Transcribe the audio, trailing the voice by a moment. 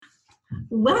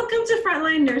Welcome to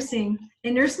Frontline Nursing,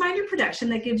 a Nurse Minder production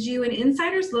that gives you an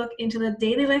insider's look into the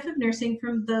daily life of nursing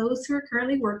from those who are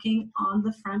currently working on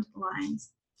the front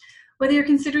lines. Whether you're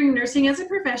considering nursing as a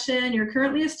profession, you're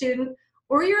currently a student,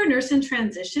 or you're a nurse in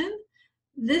transition,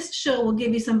 this show will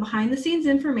give you some behind-the-scenes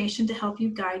information to help you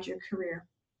guide your career.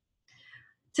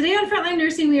 Today on Frontline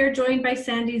Nursing, we are joined by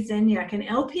Sandy Zenyak, an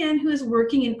LPN who is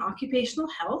working in occupational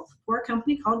health for a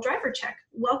company called DriverCheck.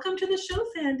 Welcome to the show,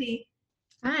 Sandy.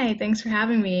 Hi, thanks for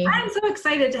having me. I'm so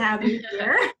excited to have you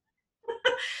here.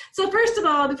 So first of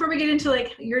all, before we get into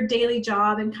your daily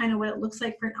job and kind of what it looks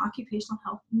like for an occupational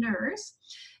health nurse,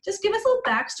 just give us a little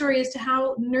backstory as to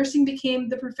how nursing became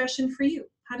the profession for you.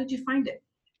 How did you find it?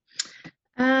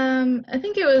 I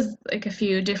think it was like a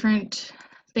few different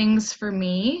things for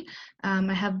me.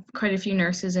 I have quite a few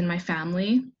nurses in my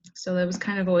family, so that was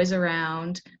kind of always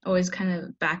around, always kind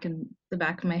of back in the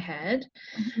back of my head.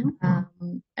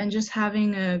 And just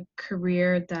having a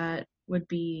career that would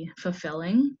be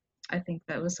fulfilling, I think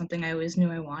that was something I always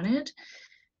knew I wanted.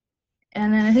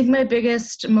 And then I think my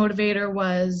biggest motivator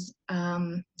was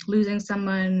losing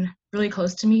someone really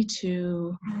close to me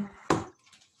to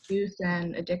youth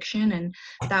and addiction, and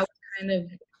that was kind of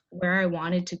where I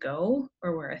wanted to go,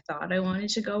 or where I thought I wanted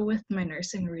to go with my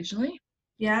nursing originally.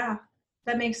 Yeah,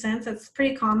 that makes sense. That's a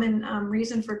pretty common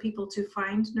reason for people to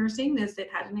find nursing, is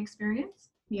they've had an experience.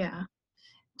 Yeah.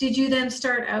 Did you then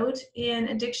start out in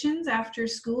addictions after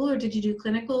school, or did you do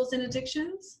clinicals in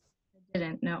addictions? I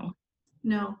didn't know.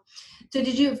 No. So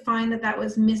did you find that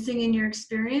was missing in your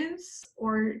experience?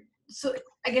 Or, so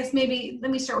I guess maybe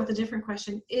let me start with a different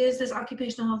question. Is this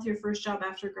occupational health your first job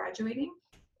after graduating?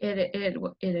 It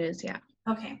is, yeah.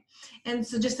 Okay. And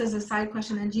so just as a side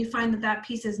question, then, do you find that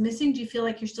piece is missing? Do you feel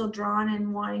like you're still drawn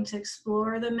and wanting to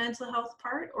explore the mental health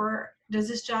part, or does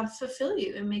this job fulfill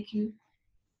you and make you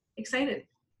excited?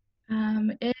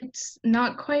 It's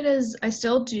not quite as, I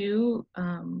still do,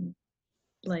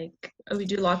 we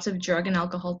do lots of drug and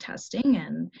alcohol testing,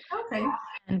 and Okay.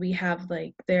 And we have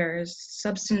there's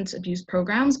substance abuse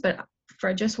programs, but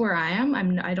for just where I am,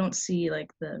 I don't see the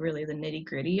nitty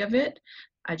gritty of it.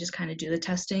 I just kind of do the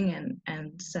testing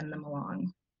and send them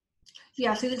along.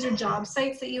 Yeah, so these are job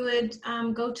sites that you would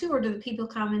go to, or do the people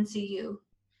come and see you?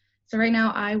 So right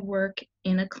now I work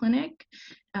in a clinic,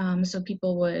 so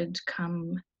people would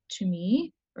come to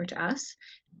me or to us.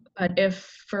 But if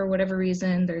for whatever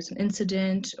reason there's an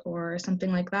incident or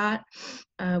something like that,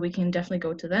 we can definitely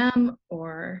go to them,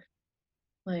 or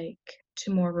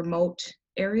to more remote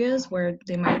areas where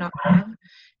they might not have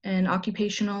an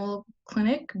occupational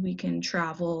clinic. We can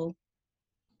travel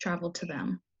to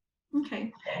them.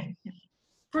 Okay.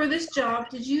 For this job,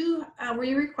 were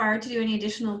you required to do any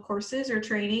additional courses or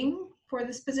training for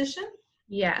this position?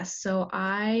 Yes, so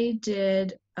I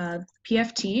did a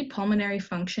PFT, pulmonary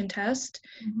function test,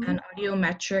 an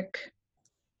audiometric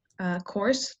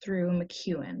course through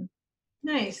MacEwan.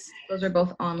 Nice. Those are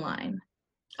both online.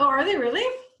 Oh, are they really?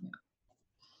 Yeah.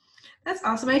 That's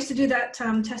awesome. I used to do that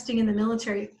testing in the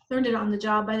military. Learned it on the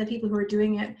job by the people who were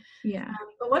doing it. Yeah.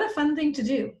 But what a fun thing to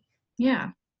do. Yeah.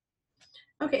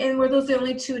 Okay, and were those the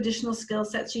only two additional skill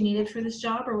sets you needed for this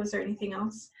job, or was there anything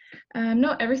else?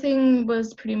 No, everything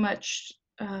was pretty much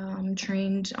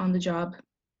trained on the job.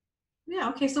 Yeah,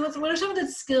 okay, so what are some of the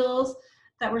skills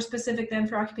that were specific then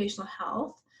for occupational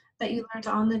health that you learned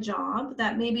on the job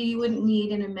that maybe you wouldn't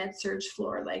need in a med-surg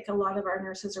floor, like a lot of our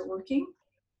nurses are working?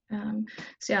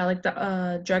 So yeah,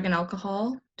 the drug and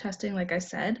alcohol testing, like I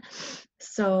said.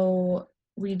 So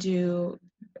we do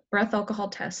breath alcohol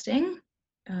testing,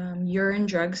 urine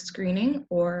drug screening,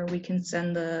 or we can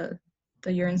send the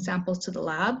urine samples to the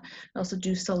lab. We also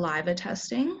do saliva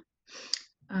testing,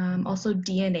 also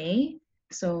DNA.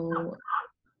 So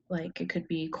it could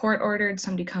be court ordered,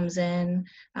 somebody comes in,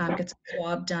 gets a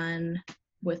swab done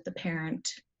with the parent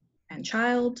and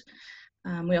child.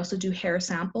 We also do hair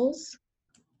samples.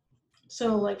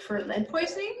 So for lead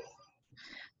poisoning?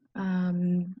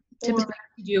 Typically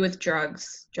to do with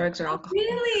drugs or alcohol.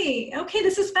 Really? Okay,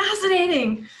 this is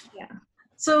fascinating. Yeah.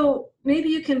 So maybe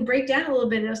you can break down a little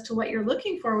bit as to what you're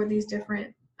looking for with these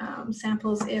different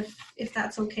samples, if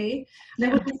that's okay. Yeah.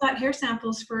 I would have thought hair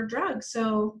samples for drugs.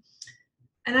 So,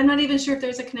 and I'm not even sure if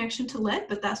there's a connection to lead,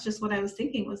 but that's just what I was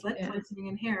thinking was lead poisoning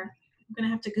in hair. I'm gonna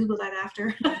have to Google that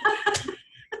after.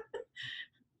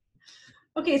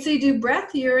 Okay, so you do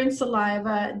breath, urine,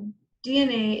 saliva,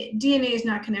 DNA. DNA is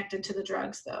not connected to the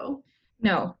drugs though.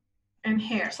 No. And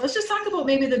hair. So let's just talk about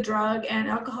maybe the drug and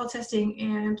alcohol testing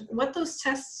and what those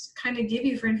tests kind of give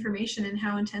you for information and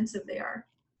how intensive they are.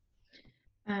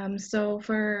 So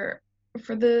for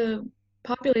the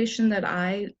population that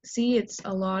I see, it's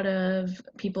a lot of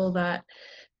people that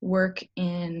work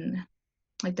in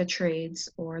like the trades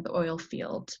or the oil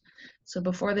field. So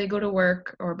before they go to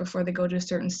work or before they go to a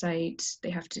certain site,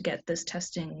 they have to get this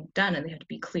testing done and they have to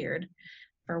be cleared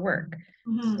for work.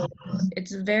 Mhm. So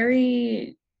it's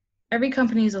every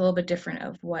company is a little bit different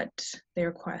of what they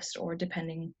request, or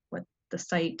depending what the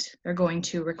site they're going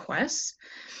to request.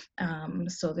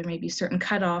 So there may be certain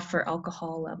cutoff for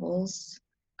alcohol levels.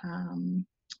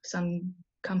 Some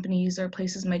companies or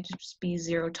places might just be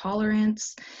zero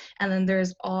tolerance. And then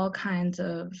there's all kinds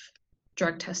of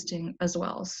drug testing as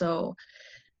well. So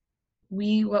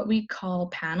what we call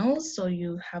panels. So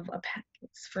you have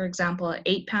for example, an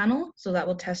 8 panel. So that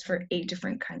will test for 8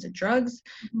 different kinds of drugs.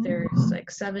 Mhm. There's like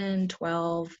 7,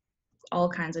 12, all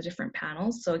kinds of different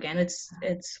panels. So again,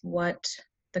 it's what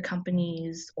the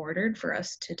company's ordered for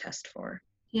us to test for.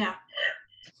 Yeah.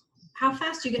 How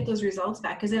fast do you get those results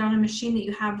back? Is it on a machine that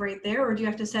you have right there, or do you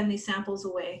have to send these samples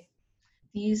away?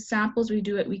 These samples, we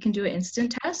can do an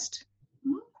instant test,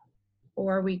 Mhm.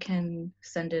 or we can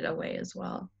send it away as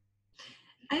well.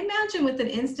 I imagine with an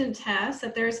instant test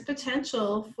that there's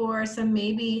potential for some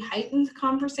maybe heightened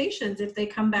conversations if they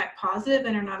come back positive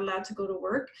and are not allowed to go to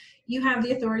work. You have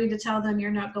the authority to tell them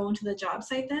you're not going to the job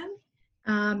site then?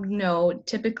 No,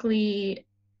 typically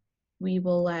we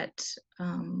will let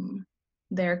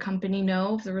their company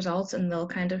know the results and they'll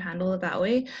kind of handle it that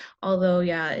way. Although,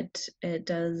 yeah, it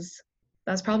does.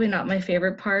 That's probably not my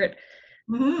favorite part.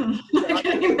 I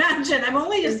can imagine. I'm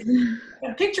only just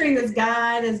picturing this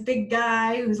big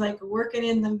guy who's like working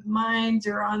in the mines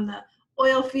or on the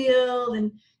oil field, and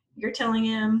you're telling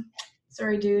him,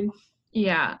 sorry, dude.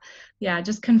 Yeah,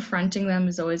 just confronting them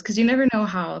is always, because you never know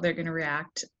how they're going to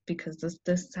react, because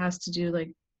this has to do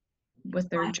like with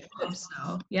their job.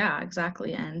 So yeah,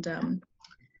 exactly. And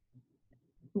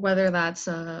whether that's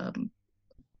a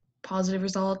positive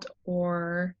result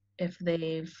or if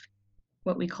they've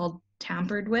what we call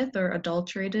tampered with or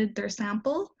adulterated their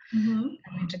sample, Mm-hmm.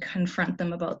 and to confront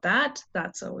them about that,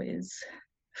 that's always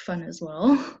fun as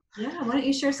well. Yeah, why don't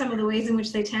you share some of the ways in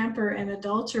which they tamper and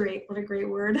adulterate? What a great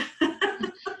word.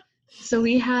 So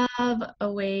we have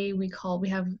we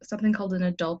have something called an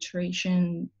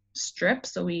adulteration strip.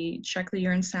 So we check the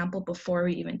urine sample before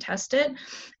we even test it,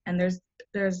 and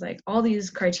there's like all these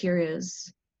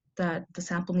criterias that the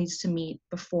sample needs to meet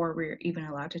before we're even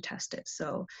allowed to test it.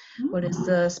 So what is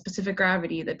the specific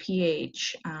gravity, the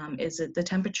pH, is it the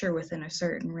temperature within a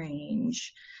certain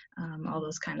range, all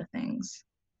those kind of things.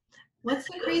 What's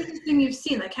the craziest thing you've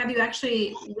seen? Like, have you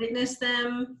actually witnessed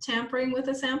them tampering with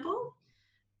a sample?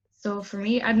 So for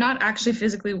me, I'm not actually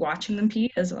physically watching them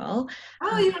pee as well.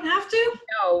 Oh, you don't have to?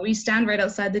 No, we stand right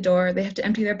outside the door. They have to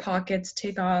empty their pockets,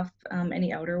 take off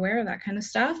any outerwear, that kind of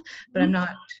stuff, but I'm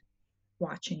not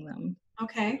watching them.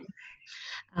 Okay.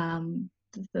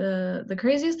 The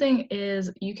craziest thing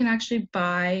is you can actually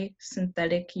buy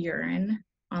synthetic urine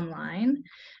online,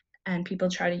 and people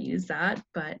try to use that,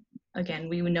 but again,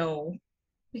 we know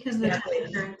Because of the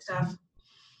temperature and stuff.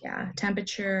 Yeah,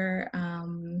 temperature,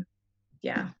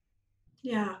 yeah.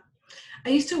 Yeah. I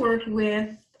used to work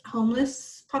with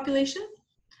homeless population.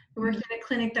 I worked at a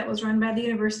clinic that was run by the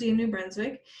University of New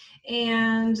Brunswick.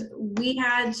 And we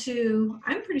had to,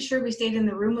 I'm pretty sure we stayed in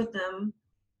the room with them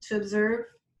to observe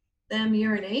them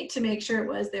urinate to make sure it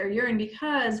was their urine,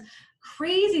 because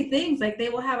crazy things like they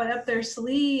will have it up their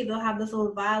sleeve. They'll have this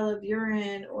little vial of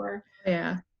urine or.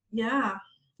 Yeah.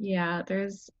 Yeah.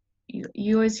 There's,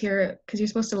 you always hear, because you're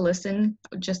supposed to listen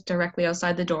just directly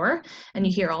outside the door, and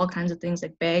you hear all kinds of things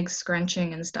like bags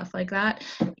scrunching and stuff like that.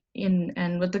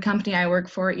 And with the company I work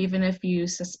for, even if you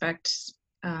suspect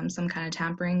some kind of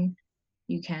tampering,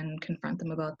 you can confront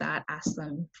them about that, ask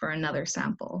them for another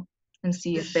sample, and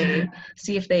see if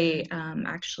they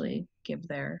actually give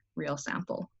their real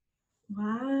sample.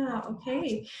 Wow.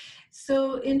 Okay.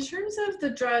 So in terms of the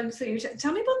drugs that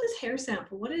tell me about this hair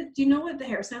sample. Do you know what the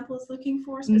hair sample is looking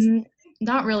for specifically?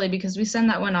 Not really, because we send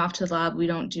that one off to the lab. We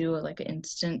don't do like an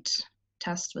instant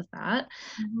test with that.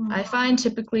 Mm-hmm. I find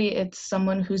typically it's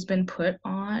someone who's been put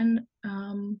on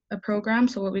a program,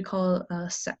 so what we call a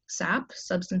SAP,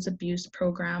 substance abuse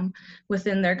program,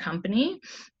 within their company.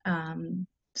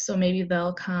 So maybe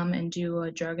they'll come and do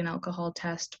a drug and alcohol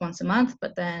test once a month,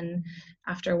 but then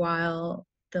after a while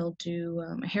they'll do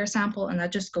a hair sample, and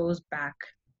that just goes back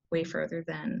way further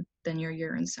than your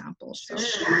urine sample. So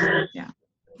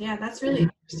yeah, that's really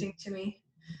interesting to me.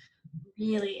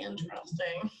 Really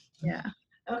interesting. Yeah.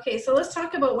 Okay, so let's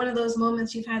talk about one of those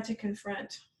moments you've had to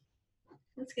confront.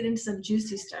 Let's get into some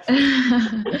juicy stuff.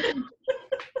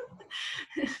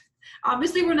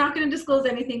 Obviously, we're not going to disclose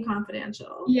anything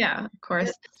confidential. Yeah, of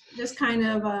course. Just kind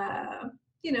of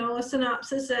a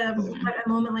synopsis of Mhm. what a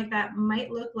moment like that might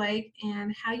look like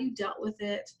and how you dealt with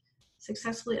it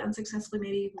successfully, unsuccessfully,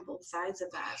 maybe even both sides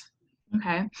of that.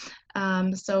 Okay.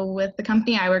 So with the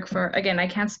company I work for, again, I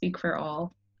can't speak for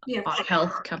all Yeah.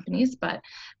 health companies, but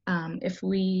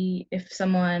if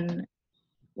someone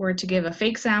were to give a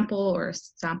fake sample or a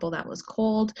sample that was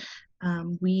cold,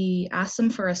 we ask them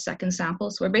for a second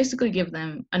sample. So we basically give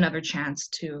them another chance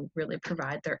to really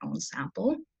provide their own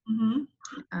sample. Mm-hmm.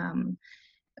 Um,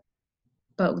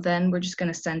 but then we're just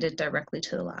going to send it directly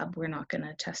to the lab. We're not going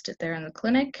to test it there in the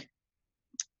clinic.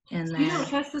 And So you then, don't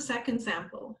test the second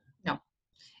sample. no,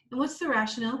 And what's the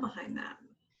rationale behind that?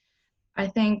 I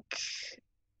think,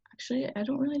 actually, I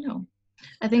don't really know.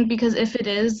 I think because if it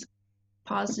is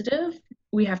positive,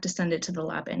 we have to send it to the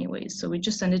lab anyways. So we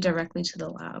just send it directly to the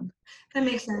lab. That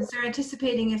makes sense. They're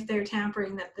anticipating if they're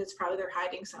tampering that's probably they're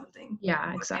hiding something. Yeah,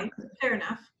 Okay, exactly. fair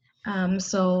enough.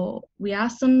 So we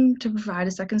ask them to provide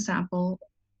a second sample.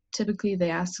 Typically they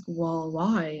ask, well,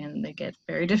 why? And they get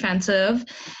very defensive.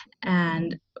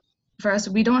 And for us,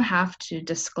 we don't have to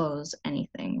disclose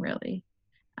anything really.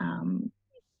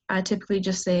 I typically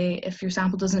just say if your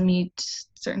sample doesn't meet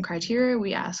certain criteria,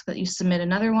 we ask that you submit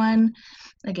another one.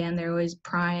 Again, they're always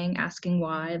prying, asking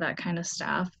why, that kind of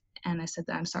stuff. And I said,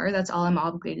 I'm sorry, that's all I'm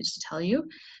obligated to tell you.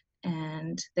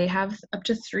 And they have up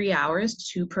to 3 hours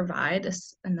to provide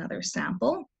another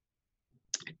sample.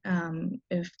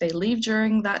 If they leave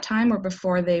during that time or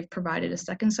before they've provided a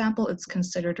second sample, it's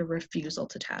considered a refusal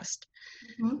to test.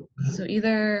 Mm-hmm. So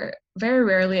either, very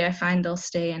rarely I find they'll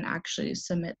stay and actually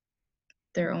submit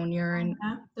their own urine.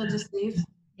 They'll just leave.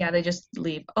 Yeah, they just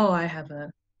leave. Oh, I have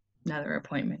another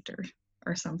appointment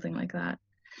or something like that.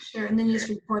 Sure, and then you just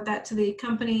report that to the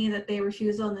company that they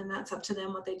refusal, and then that's up to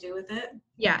them what they do with it.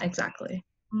 Yeah, exactly.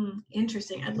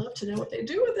 Interesting. I'd love to know what they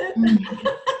do with it.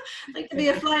 Mhm. I'd like to be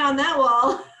a fly on that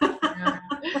wall. Yeah.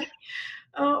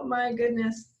 Oh my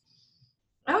goodness.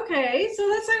 Okay, so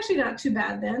that's actually not too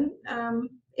bad then.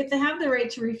 If they have the right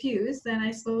to refuse, then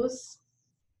I suppose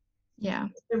Yeah.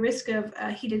 the risk of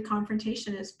a heated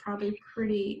confrontation is probably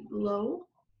pretty low.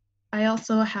 I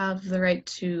also have the right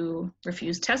to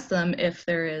refuse test them if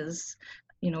there is,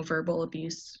 verbal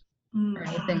abuse or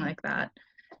anything like that.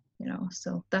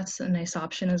 So that's a nice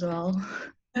option as well.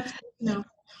 That's good to know.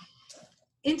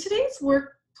 In today's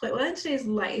workplace, well, in today's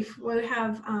life, where we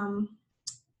have,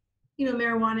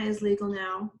 marijuana is legal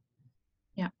now.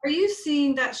 Yeah. Are you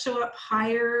seeing that show up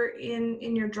higher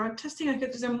in your drug testing? Like,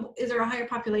 is there a higher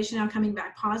population now coming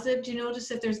back positive? Do you notice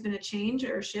if there's been a change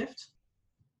or a shift?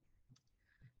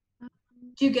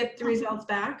 Do you get the results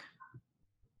back?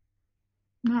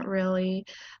 Not really.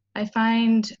 I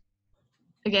find,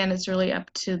 again, it's really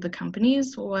up to the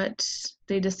companies what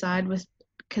they decide with,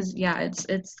 because yeah,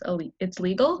 it's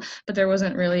legal, but there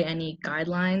wasn't really any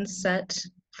guidelines set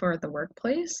for the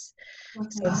workplace. Okay.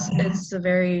 So it's a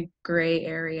very gray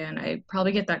area, and I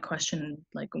probably get that question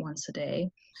like once a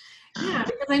day. Yeah,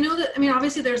 because I know that,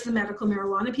 obviously there's the medical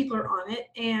marijuana, people are on it,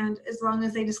 and as long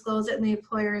as they disclose it and the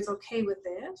employer is okay with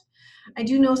it. I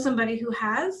do know somebody who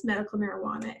has medical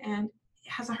marijuana and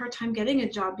has a hard time getting a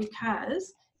job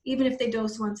because even if they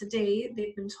dose once a day,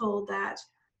 they've been told that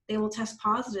they will test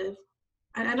positive.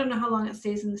 I don't know how long it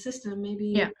stays in the system.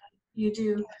 Maybe you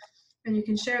do, and you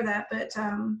can share that, but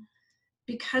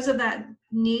because of that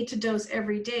need to dose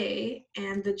every day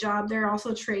and the job, they're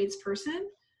also a tradesperson,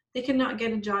 they cannot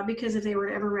get a job because if they were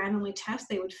to ever randomly test,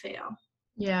 they would fail.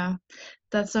 Yeah,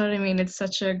 that's what I mean. It's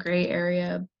such a gray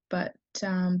area, but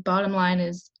bottom line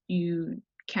is you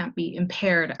can't be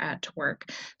impaired at work.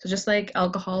 So just like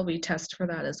alcohol, we test for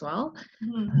that as well.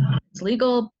 Mm-hmm. It's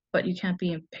legal, but you can't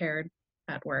be impaired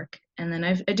at work. And then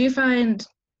I do find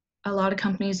a lot of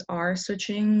companies are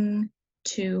switching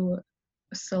to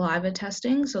saliva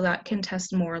testing, so that can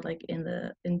test more like in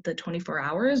the 24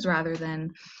 hours rather than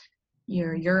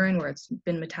your urine where it's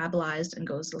been metabolized and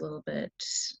goes a little bit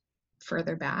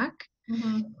further back.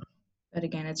 Mm-hmm. But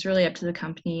again, it's really up to the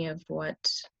company of what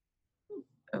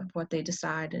they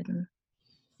decide. And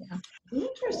yeah.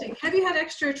 Interesting. Have you had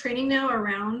extra training now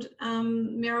around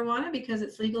marijuana because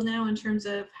it's legal now in terms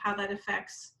of how that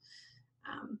affects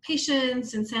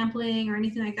patients and sampling or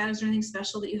anything like that? Is there anything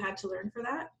special that you had to learn for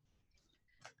that?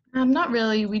 Not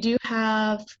really. We do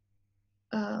have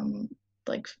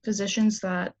like physicians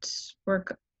that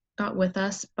work not with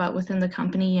us but within the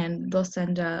company, and they'll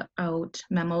send out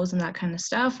memos and that kind of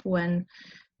stuff when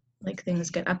like things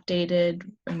get updated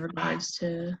in regards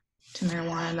to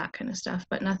marijuana and that kind of stuff,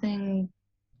 but nothing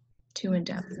too in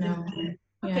depth. No.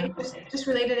 Okay, Yeah. just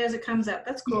related as it comes up.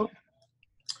 That's cool.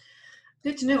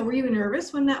 Good to know. Were you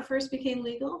nervous when that first became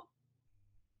legal?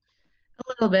 A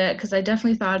little bit, because I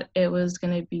definitely thought it was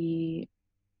going to be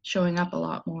showing up a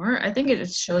lot more. I think it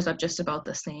just shows up just about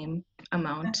the same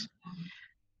amount.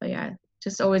 But yeah,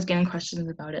 just always getting questions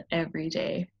about it every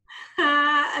day.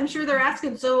 I'm sure they're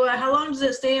asking, so how long does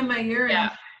it stay in my urine?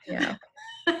 Yeah.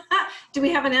 Do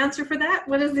we have an answer for that?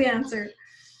 What is the answer?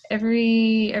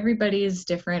 Everybody is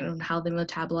different on how they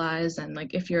metabolize, and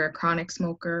like if you're a chronic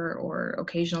smoker or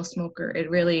occasional smoker,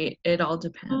 it all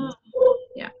depends.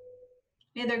 Yeah.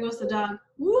 Hey, there goes the dog.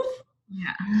 Woof.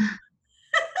 Yeah.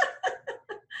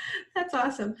 That's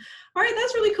awesome. All right,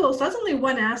 that's really cool. So that's only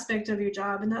one aspect of your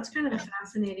job, and that's kind of a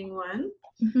fascinating one.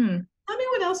 Mm-hmm. Tell me,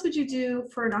 what else would you do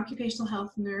for an occupational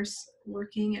health nurse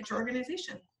working at your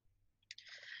organization?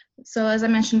 So as I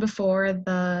mentioned before,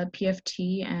 the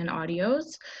PFT and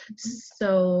audios.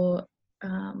 So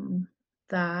the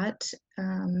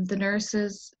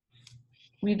nurses,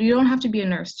 you don't have to be a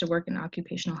nurse to work in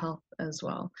occupational health as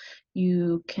well.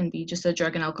 You can be just a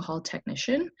drug and alcohol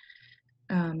technician,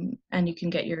 and you can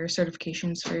get your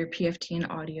certifications for your PFT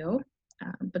and audio.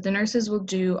 But the nurses will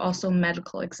do also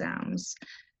medical exams.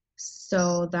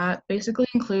 So that basically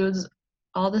includes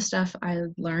all the stuff I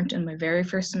learned in my very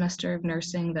first semester of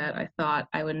nursing that I thought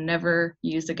I would never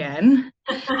use again.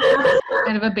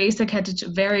 Kind of a basic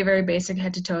very, very basic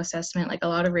head to toe assessment, like a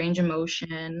lot of range of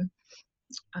motion,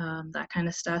 that kind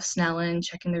of stuff, Snellen,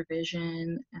 checking their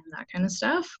vision, and that kind of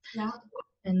stuff. Yeah.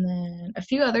 And then a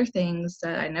few other things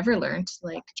that I never learned,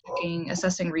 like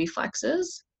assessing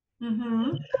reflexes,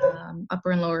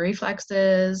 upper and lower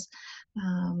reflexes,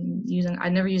 I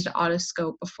never used an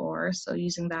otoscope before, so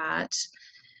using that.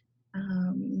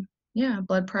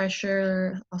 Blood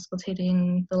pressure,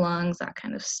 auscultating the lungs, that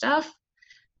kind of stuff.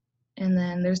 And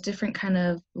then there's different kind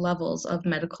of levels of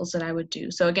medicals that I would do.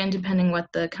 So again, depending what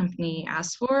the company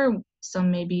asks for,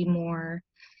 some may be more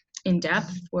in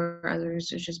depth, where others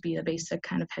would just be a basic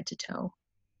kind of head to toe.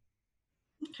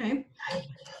 Okay.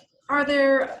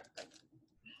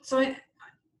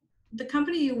 The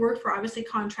company you work for obviously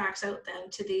contracts out then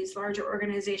to these larger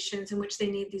organizations in which they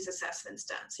need these assessments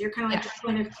done. So you're kind of like the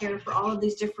point of care for all of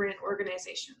these different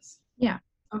organizations. Yeah.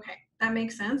 Okay, that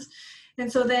makes sense. And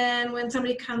so then when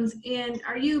somebody comes in,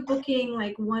 are you booking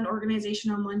like one organization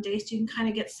on one day so you can kind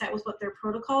of get set with what their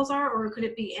protocols are, or could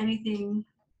it be anything,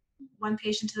 one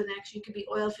patient to the next? You could be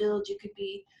oil field, you could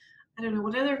be, I don't know,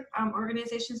 what other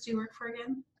organizations do you work for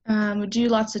again? We do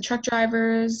lots of truck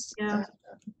drivers,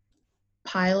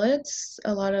 pilots,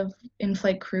 a lot of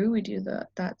in-flight crew. We do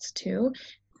that's too.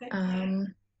 Okay.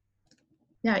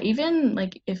 Even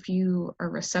like if you are a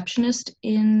receptionist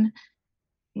in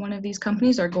one of these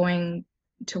companies or going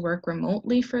to work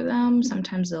remotely for them,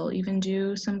 sometimes they'll even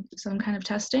do some kind of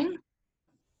testing.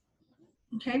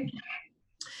 Okay.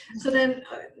 So then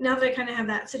now that I kind of have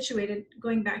that situated,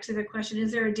 going back to the question,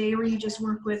 is there a day where you just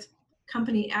work with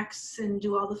company X and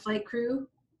do all the flight crew?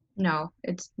 No,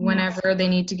 it's whenever they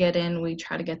need to get in, we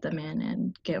try to get them in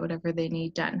and get whatever they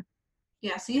need done.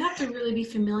 Yeah, so you have to really be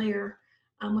familiar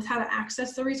with how to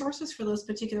access the resources for those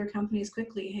particular companies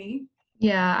quickly, hey?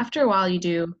 Yeah, after a while you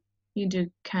do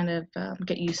kind of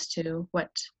get used to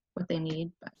what they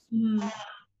need. But.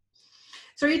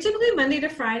 So are you typically Monday to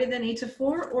Friday, then 8 to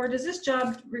 4, or does this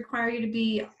job require you to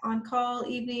be on call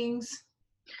evenings?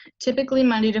 Typically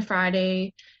Monday to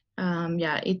Friday,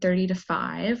 8:30 to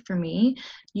 5 for me.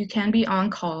 You can be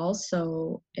on call,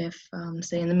 so if,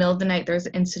 say in the middle of the night there's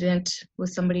an incident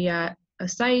with somebody at a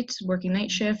site working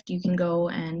night shift, you can go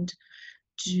and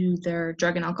do their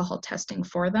drug and alcohol testing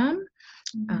for them.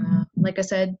 Like I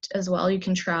said as well, you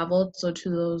can travel so to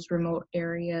those remote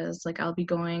areas. Like I'll be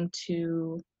going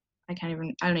to, I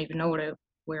don't even know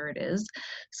where it is,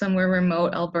 somewhere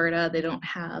remote Alberta. They don't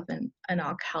have an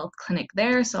health clinic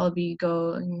there, so I'll be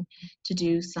going to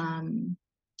do some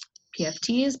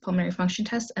PFTs, pulmonary function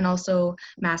tests, and also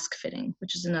mask fitting,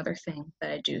 which is another thing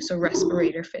that I do. So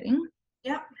respirator fitting.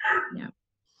 Yeah. Yeah.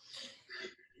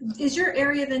 Is your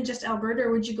area then just Alberta,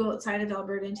 or would you go outside of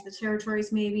Alberta into the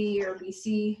territories maybe, or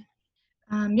BC?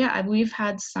 We've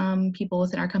had some people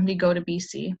within our company go to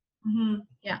BC.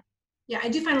 Yeah, I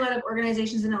do find a lot of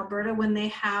organizations in Alberta, when they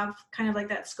have kind of like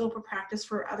that scope of practice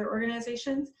for other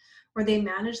organizations where they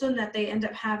manage them, that they end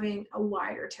up having a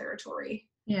wider territory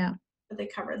that they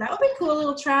cover. That would be cool, a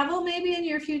little travel maybe in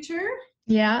your future.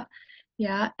 Yeah,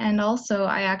 and also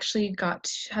I actually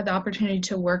had the opportunity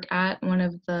to work at one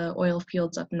of the oil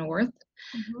fields up north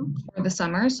for the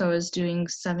summer. So I was doing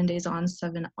 7 days on,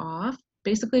 7 off,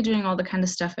 basically doing all the kind of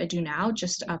stuff I do now,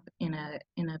 just up in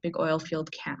a big oil field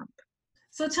camp.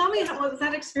 So tell me, what was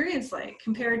that experience like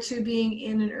compared to being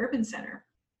in an urban center?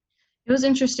 It was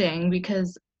interesting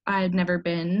because I had never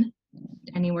been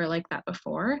anywhere like that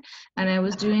before, and I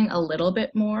was doing a little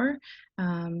bit more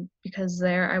because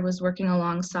there I was working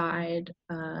alongside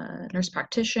a nurse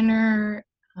practitioner,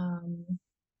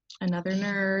 another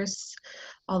nurse,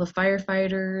 all the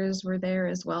firefighters were there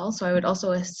as well, so I would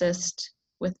also assist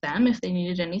with them if they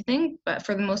needed anything, but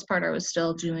for the most part I was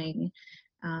still doing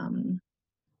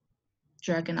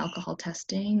drug and alcohol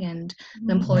testing, and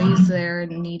the employees there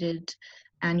needed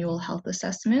annual health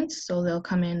assessments, so they'll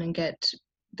come in and get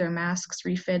their masks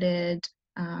refitted,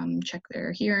 check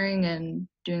their hearing, and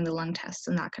doing the lung tests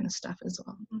and that kind of stuff as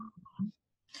well.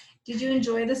 Did you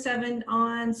enjoy the 7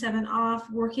 on, 7 off,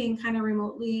 working kind of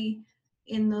remotely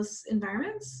in those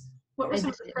environments? What were some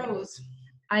of the pros?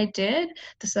 I did.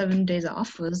 The 7 days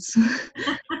off was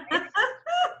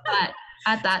but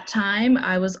at that time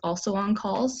I was also on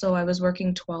call, so I was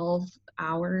working 12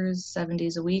 hours 7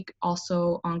 days a week,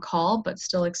 also on call, but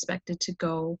still expected to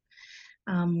go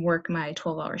work my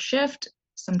 12-hour shift.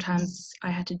 Sometimes I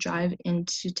had to drive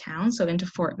into town, so into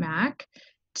Fort Mac,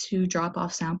 to drop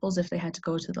off samples if they had to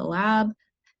go to the lab.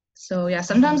 So yeah,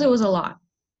 sometimes it was a lot.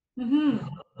 Mm-hmm.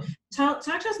 Talk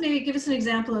to us, maybe give us an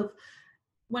example of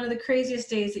one of the craziest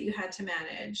days that you had to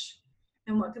manage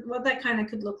and what that kind of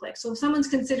could look like. So if someone's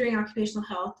considering occupational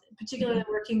health, particularly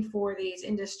working for these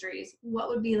industries, what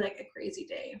would be like a crazy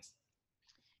day?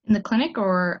 In the clinic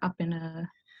or up in a...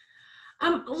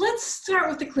 Let's start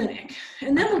with the clinic,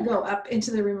 and then we'll go up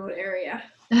into the remote area.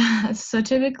 So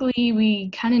typically we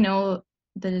kind of know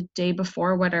the day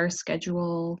before what our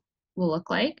schedule will look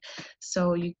like.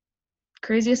 So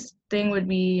craziest thing would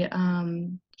be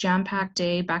jam-packed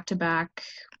day, back-to-back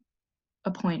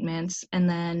appointments, and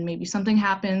then maybe something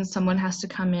happens, someone has to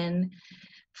come in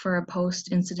for a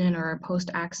post-incident or a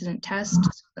post-accident test,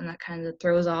 and that kind of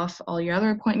throws off all your other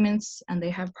appointments, and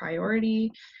they have priority.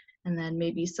 And then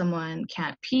maybe someone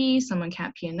can't pee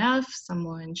enough,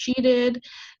 someone cheated,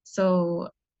 so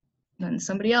then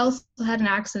somebody else had an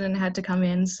accident and had to come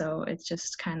in, so it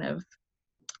just kind of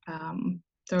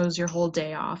throws your whole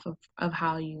day off of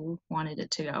how you wanted it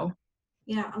to go.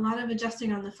 Yeah, a lot of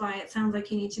adjusting on the fly. It sounds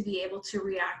like you need to be able to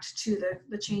react to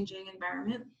the changing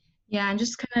environment. Yeah, and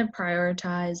just kind of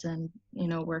prioritize and,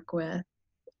 work with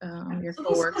your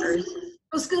coworkers.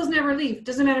 Those skills never leave.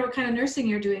 Doesn't matter what kind of nursing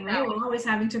you're doing, right? We're always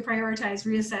having to prioritize,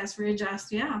 reassess, readjust.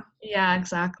 Yeah. Yeah,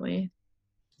 exactly.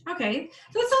 Okay,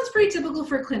 so that sounds pretty typical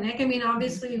for clinic. I mean,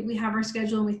 obviously we have our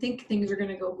schedule and we think things are going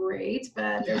to go great,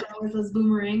 but there's always those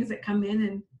boomerangs that come in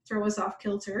and throw us off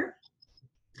kilter.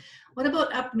 What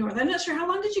about up north? I'm not sure. How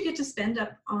long did you get to spend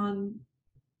up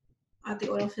at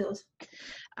the oil field?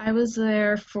 I was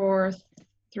there for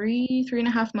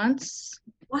 3.5 months.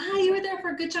 Wow, you were there for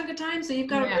a good chunk of time, so you've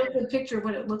got a really good picture of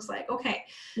what it looks like. Okay.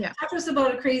 Yeah. Talk to us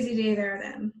about a crazy day there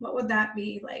then. What would that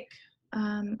be like?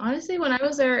 Honestly, when I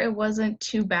was there, it wasn't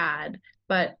too bad,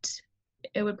 but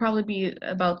it would probably be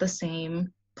about the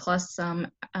same, plus some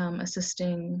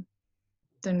assisting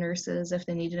the nurses if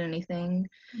they needed anything.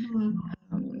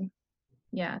 Mm-hmm.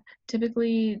 Yeah,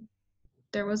 typically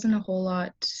there wasn't a whole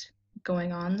lot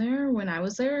going on there when I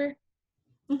was there.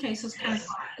 Okay, so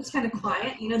it's kind of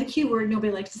quiet. The Q word,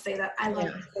 nobody likes to say that. I like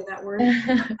to say that word.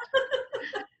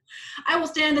 I will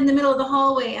stand in the middle of the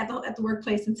hallway at the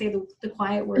workplace and say the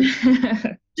quiet word,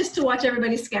 just to watch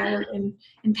everybody scatter and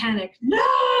panic. No,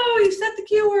 you said the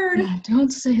Q word. Yeah,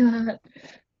 don't say that.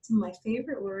 It's my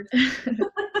favorite word.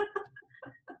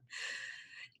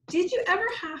 Did you ever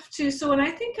have to, so when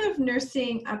I think of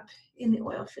nursing up in the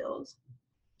oil field,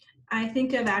 I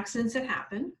think of accidents that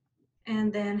happen,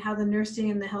 and then how the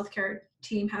nursing and the healthcare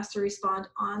team has to respond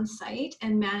on site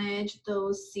and manage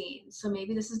those scenes. So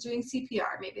maybe this is doing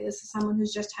CPR, maybe this is someone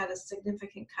who's just had a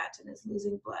significant cut and is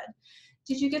losing blood.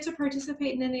 Did you get to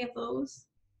participate in any of those?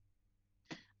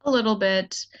 A little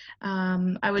bit.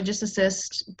 I would just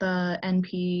assist the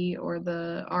NP or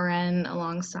the RN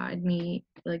alongside me,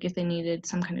 like if they needed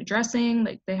some kind of dressing.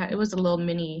 Like it was a little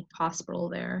mini hospital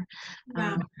there.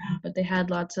 Wow. But they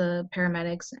had lots of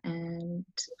paramedics and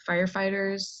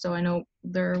firefighters. So I know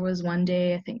there was one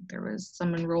day, I think there was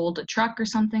someone rolled a truck or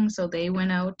something, so they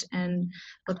went out and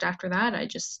looked after that. I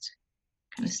just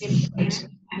kind of stayed.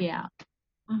 Yeah.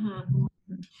 Mm-hmm.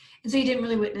 And so you didn't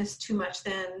really witness too much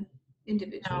then?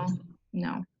 Individuals.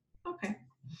 No. Okay.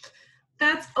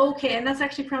 That's okay. And that's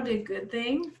actually probably a good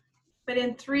thing. But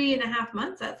in 3.5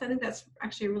 months, I think that's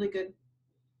actually really good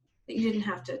that you didn't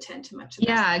have to attend to much of that.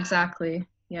 Yeah, exactly.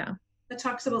 Yeah. That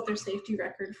talks about their safety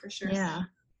record for sure. Yeah.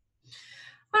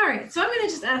 All right. So I'm going to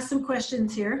just ask some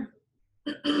questions here.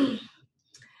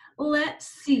 Let's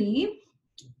see.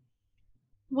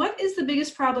 What is the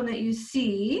biggest problem that you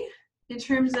see in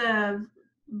terms of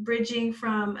bridging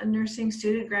from a nursing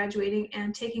student graduating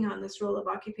and taking on this role of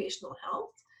occupational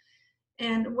health?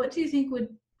 And what do you think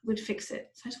would fix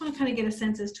it? So I just want to kind of get a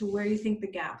sense as to where you think the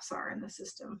gaps are in the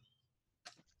system.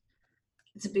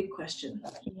 It's a big question.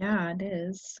 Yeah, it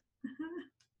is.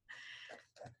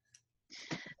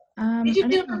 Did you I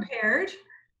feel don't know. prepared?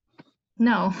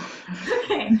 No.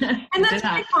 Okay, and that's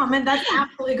very common. That's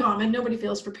absolutely common. Nobody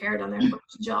feels prepared on their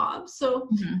first job. So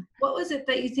what was it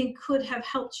that you think could have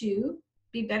helped you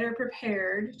be better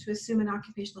prepared to assume an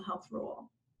occupational health role?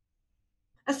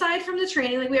 Aside from the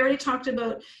training, like we already talked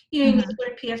about, you need to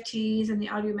learn PFTs and the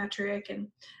audiometric and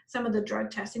some of the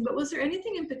drug testing, but was there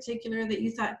anything in particular that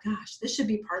you thought, gosh, this should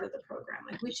be part of the program?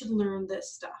 Like we should learn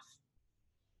this stuff.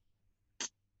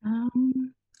 I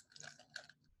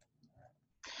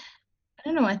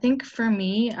don't know. I think for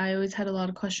me, I always had a lot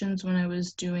of questions when I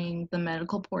was doing the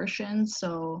medical portion.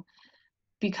 So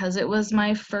because it was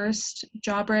my first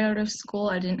job right out of school,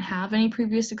 I didn't have any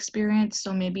previous experience.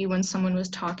 So maybe when someone was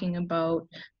talking about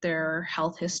their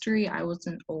health history, I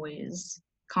wasn't always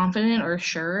confident or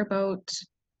sure about,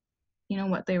 you know,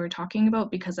 what they were talking about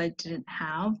because I didn't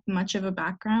have much of a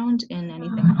background in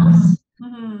anything else.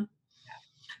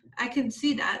 I can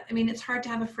see that. I mean, it's hard to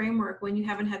have a framework when you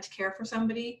haven't had to care for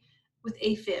somebody with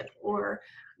AFib or,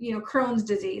 you know, Crohn's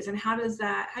disease. And how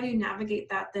do you navigate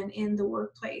that then in the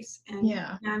workplace and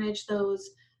manage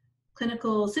those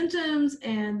clinical symptoms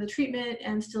and the treatment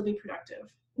and still be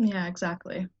productive? Yeah,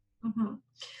 exactly.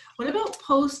 What about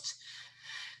post?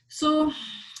 So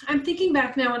I'm thinking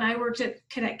back now when I worked at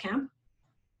cadet camp,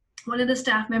 one of the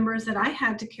staff members that I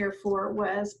had to care for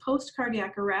was post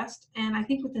cardiac arrest, and I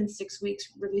think within 6 weeks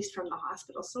released from the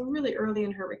hospital. So really early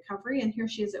in her recovery, and here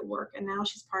she is at work, and now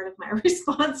she's part of my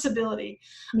responsibility.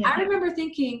 I remember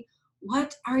thinking,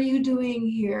 what are you doing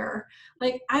here?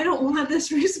 Like, I don't want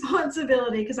this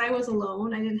responsibility because I was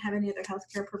alone. I didn't have any other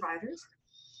healthcare providers.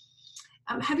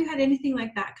 Have you had anything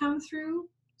like that come through?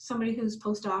 Somebody who's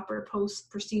post-op or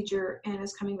post-procedure and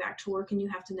is coming back to work and you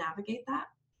have to navigate that?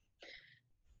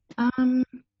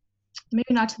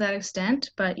 Maybe not to that extent,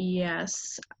 but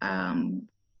yes.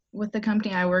 With the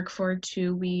company I work for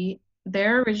too,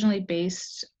 they're originally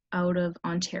based out of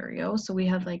Ontario, so we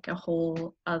have like a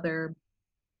whole other,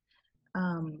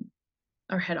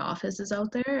 our head office is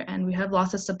out there, and we have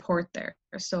lots of support there.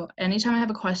 So anytime I have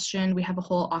a question, we have a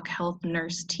whole OC Health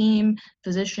nurse team,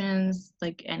 physicians,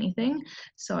 like anything.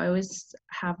 So I always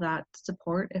have that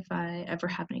support if I ever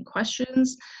have any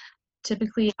questions.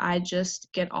 Typically, I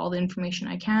just get all the information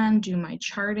I can, do my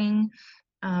charting.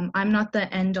 I'm not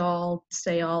the end-all,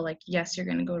 say-all, like, yes, you're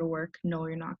going to go to work, no,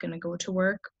 you're not going to go to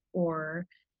work, or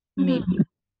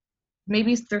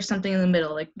maybe there's something in the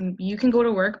middle, like, you can go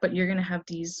to work, but you're going to have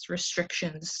these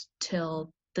restrictions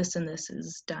till this and this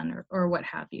is done, or what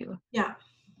have you. Yeah.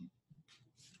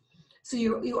 So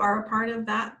you are a part of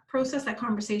that process, that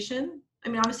conversation? I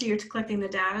mean, obviously you're collecting the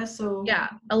data, so. Yeah,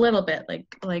 a little bit,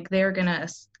 like they're going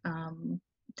to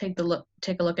take a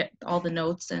look at all the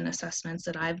notes and assessments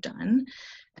that I've done,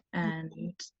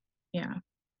 and yeah,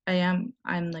 I'm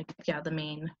like the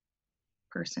main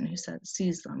person who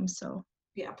sees them. So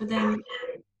yeah, but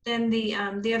then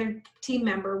the other team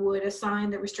member would assign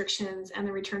the restrictions and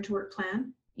the return to work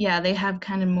plan. Yeah, they have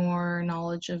kind of more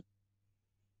knowledge of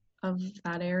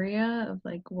that area of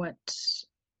like what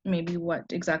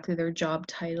exactly their job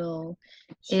title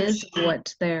is,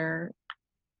 what are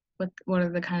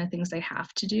the kind of things they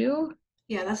have to do.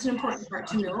 Yeah, that's an important part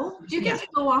to know. Do you get to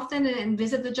go often and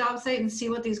visit the job site and see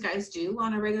what these guys do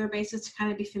on a regular basis to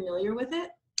kind of be familiar with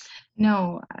it?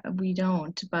 No, we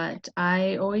don't, but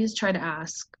I always try to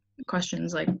ask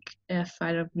questions, like if I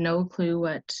have no clue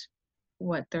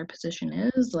what their position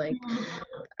is, like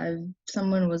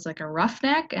someone was like a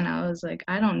roughneck and I was like,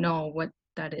 I don't know what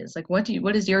that is. Like, what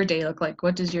does your day look like?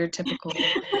 What does your typical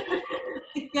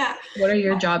what are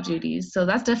your job duties? So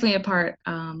that's definitely a part,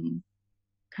 kind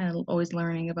of always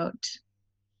learning about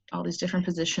all these different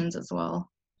positions as well.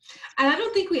 And I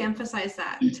don't think we emphasize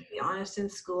that, to be honest, in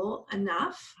school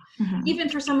enough. Even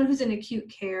for someone who's in acute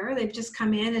care, they've just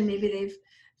come in and maybe they've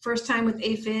first time with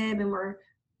AFib and we're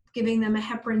giving them a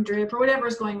heparin drip or whatever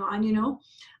is going on, you know.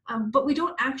 But we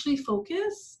don't actually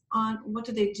focus on what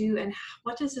do they do and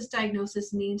what does this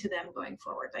diagnosis mean to them going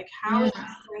forward? Like how is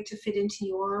that going to fit into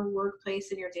your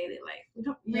workplace and your daily life? We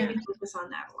don't really focus on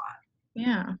that a lot.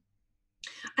 Yeah.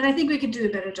 And I think we could do a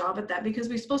better job at that because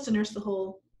we're supposed to nurse the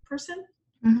whole person.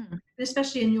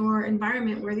 Especially in your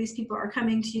environment where these people are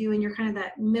coming to you and you're kind of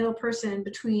that middle person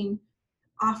between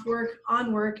off work,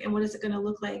 on work, and what is it going to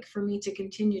look like for me to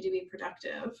continue to be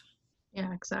productive?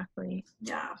 Yeah, exactly.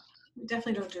 Yeah, we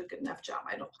definitely don't do a good enough job.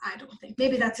 I don't think.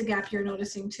 Maybe that's a gap you're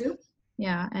noticing too.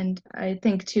 Yeah, and I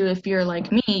think too, if you're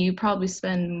like me, you probably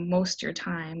spend most of your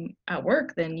time at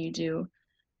work than you do,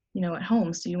 at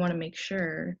home. So you want to make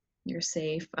sure you're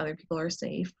safe, other people are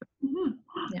safe. Mhm.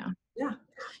 Yeah. Yeah.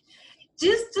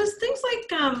 Does things like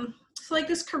so like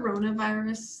this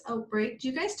coronavirus outbreak, do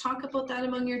you guys talk about that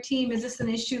among your team? Is this an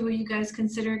issue where you guys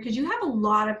consider, because you have a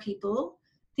lot of people,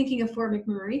 thinking of Fort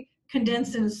McMurray,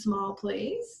 condensed in a small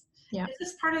place? Yeah. Is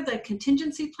this part of the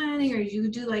contingency planning, or you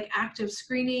do like active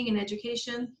screening and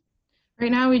education?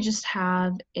 Right now, we just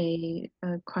have a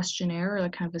questionnaire or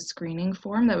like kind of a screening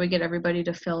form that we get everybody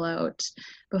to fill out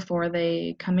before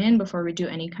they come in, before we do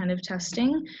any kind of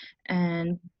testing.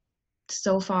 And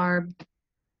so far,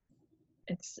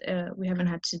 it's we haven't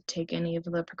had to take any of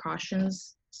the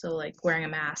precautions, so like wearing a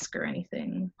mask or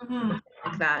anything Mm-hmm.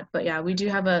 like that. But yeah, we do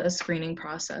have a screening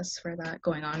process for that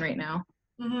going on right now.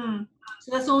 Mm-hmm.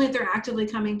 So that's only if they're actively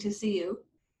coming to see you.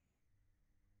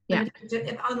 Yeah. But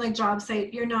if on like job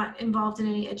site, you're not involved in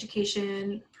any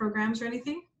education programs or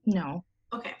anything? No.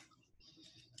 Okay.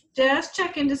 Just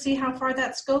check in to see how far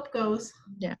that scope goes.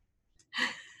 Yeah.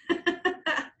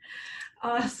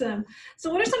 Awesome.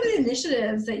 So what are some of the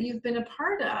initiatives that you've been a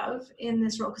part of in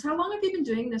this role? Because how long have you been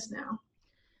doing this now?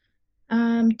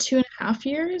 2.5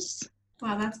 years.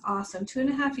 Wow, that's awesome.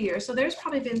 2.5 years. So there's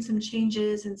probably been some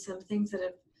changes and some things that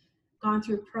have gone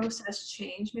through process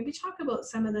change. Maybe talk about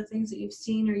some of the things that you've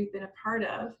seen or you've been a part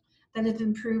of that have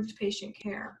improved patient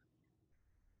care.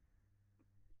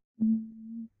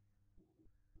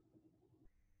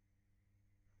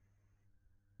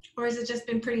 Or has it just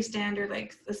been pretty standard,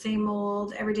 like the same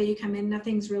old, every day you come in,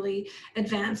 nothing's really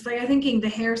advanced? Like I'm thinking the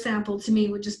hair sample to me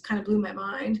would just kind of blew my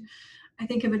mind. I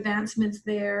think of advancements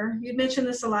there. You mentioned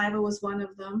the saliva was one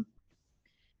of them.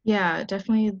 Yeah,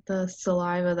 definitely the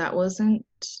saliva, that wasn't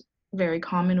very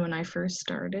common when I first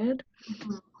started.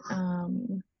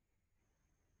 Um,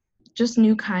 just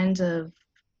new kinds of,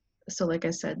 so like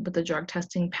I said, with the drug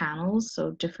testing panels,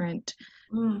 so different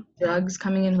drugs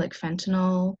coming in like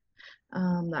fentanyl,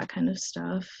 that kind of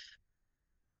stuff.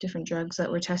 Different drugs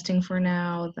that we're testing for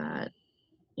now that,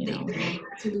 That you didn't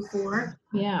to before.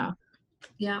 Yeah.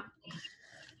 Yeah.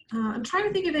 I'm trying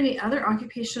to think of any other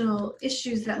occupational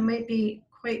issues that might be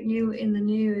quite new in the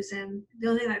news, and the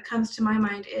only thing that comes to my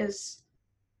mind is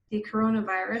the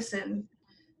coronavirus, and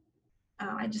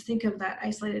I just think of that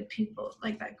isolated people,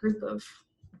 like that group of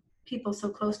people so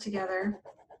close together.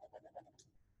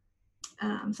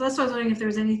 So that's why I was wondering if there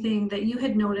was anything that you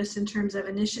had noticed in terms of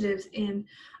initiatives in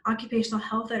occupational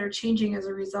health that are changing as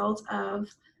a result of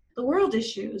the world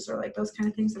issues, or like those kind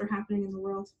of things that are happening in the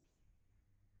world.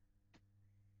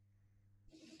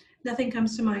 Nothing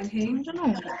comes to mind, hey? I don't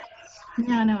know.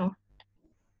 Yeah, no.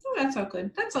 Oh, that's all good.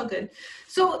 That's all good.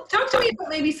 So talk to me about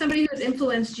maybe somebody who has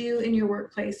influenced you in your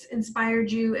workplace,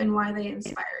 inspired you, and why they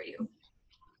inspire you.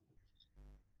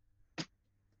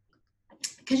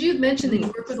 Because you've mentioned that you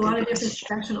work with a lot of different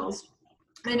professionals.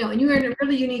 I know, and you're in a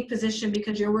really unique position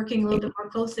because you're working a little bit more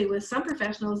closely with some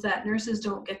professionals that nurses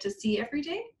don't get to see every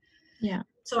day. Yeah.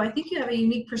 So I think you have a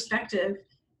unique perspective.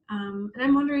 And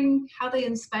I'm wondering how they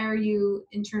inspire you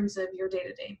in terms of your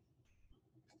day-to-day.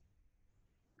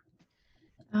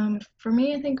 For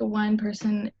me, I think one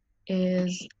person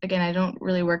is, again, I don't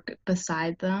really work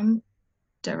beside them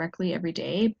directly every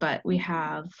day, but we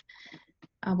have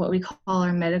what we call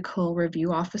our medical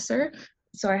review officer.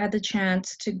 So I had the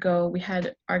chance to go,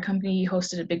 our company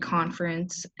hosted a big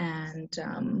conference, and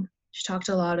she talked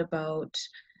a lot about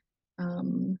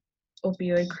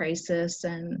opioid crisis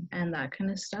and that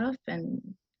kind of stuff, and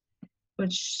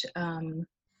which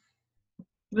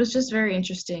was just very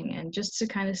interesting, and just to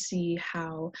kind of see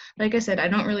how, like I said, I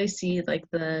don't really see like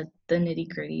the nitty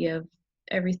gritty of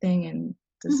everything and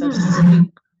the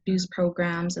substance abuse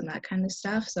programs and that kind of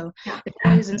stuff. So it's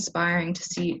always inspiring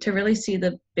to really see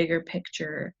the bigger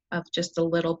picture of just a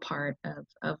little part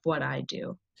of what I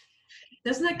do.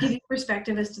 Doesn't that give you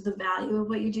perspective as to the value of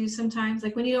what you do sometimes?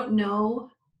 Like when you don't know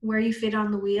where you fit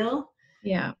on the wheel,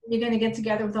 yeah, you're going to get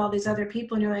together with all these other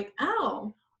people and you're like,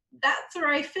 oh, that's where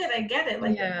I fit. I get it.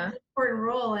 Like that's an important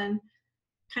role, and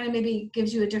kind of maybe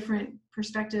gives you a different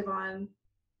perspective on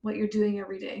what you're doing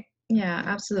every day. Yeah,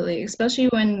 absolutely. Especially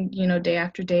when, day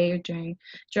after day you're doing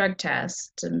drug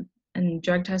tests and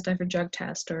drug test after drug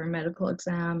test or a medical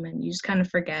exam, and you just kind of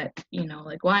forget,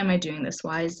 like, why am I doing this?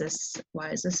 Why is this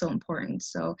so important?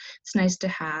 So it's nice to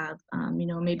have,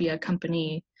 maybe a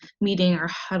company meeting or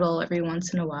huddle every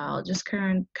once in a while, just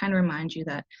kind of remind you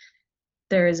that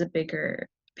there is a bigger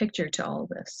picture to all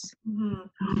this.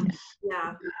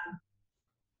 Yeah.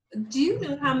 Do you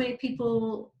know how many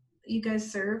people you guys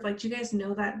serve? Like, do you guys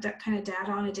know that kind of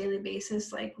data on a daily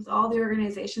basis, like with all the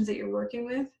organizations that you're working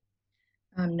with?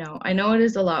 No, I know it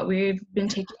is a lot. We've been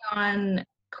taking on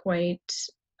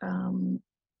um,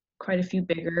 quite a few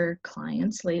bigger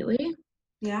clients lately.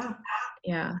 Yeah.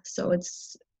 Yeah, so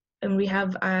and we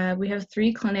have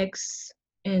 3 clinics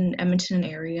in Edmonton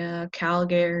area,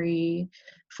 Calgary,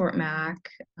 Fort Mac,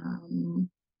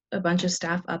 a bunch of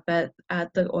staff up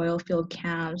at the oil field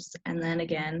camps, and then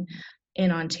again in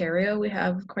Ontario we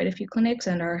have quite a few clinics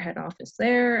and our head office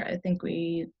there. And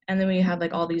then we have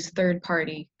like all these third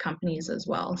party companies as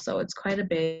well. So it's quite a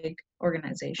big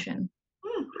organization.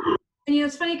 Hmm. And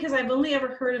it's funny because I've only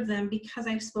ever heard of them because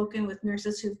I've spoken with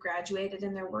nurses who've graduated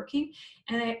and they're working.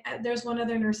 And there's one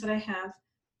other nurse that I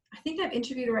think I've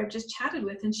interviewed or I've just chatted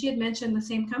with, and she had mentioned the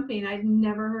same company, and I'd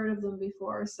never heard of them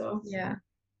before. So, Yeah.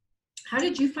 how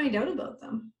did you find out about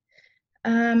them?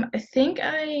 I think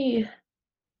I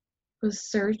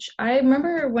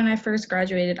remember when I first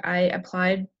graduated, I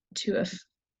applied to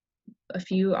a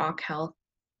few Occ Health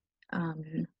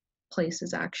um,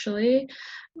 places actually.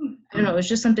 Hmm. I don't know, it was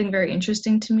just something very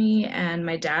interesting to me. And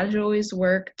my dad had always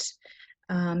worked,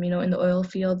 in the oil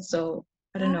field. So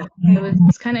I don't know,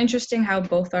 it's kind of interesting how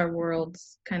both our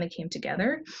worlds kind of came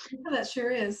together. Yeah, that sure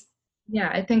is. Yeah,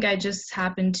 I think I just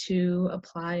happened to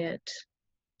apply at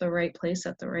the right place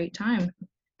at the right time.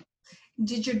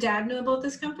 Did your dad know about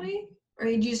this company, or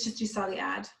you saw the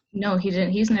ad? No, he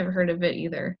didn't. He's never heard of it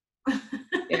either.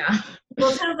 Yeah. Well,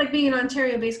 it sounds like being an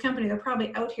Ontario-based company, they're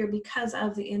probably out here because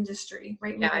of the industry,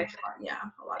 right? Yeah, Yeah,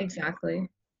 a lot of people. exactly.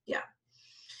 Yeah.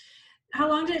 How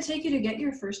long did it take you to get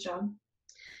your first job?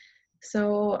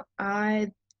 So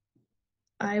I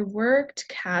worked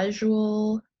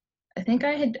casual. I think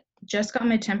I had just got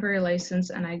my temporary license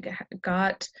and I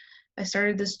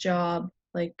started this job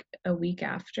like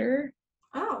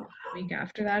Oh, a week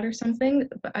after that or something.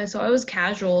 So I was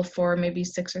casual for maybe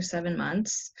 6 or 7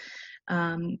 months.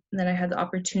 Then I had the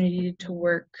opportunity to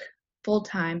work full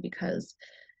time because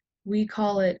we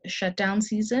call it shutdown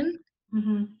season.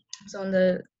 mm-hmm. So when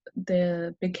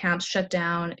the big camps shut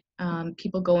down,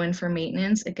 people go in for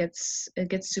maintenance. It gets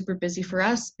super busy for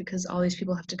us because all these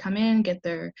people have to come in, get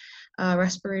their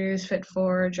respirators fit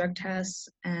for drug tests,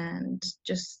 and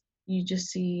you just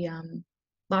see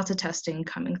lots of testing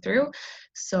coming through.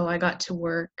 So I got to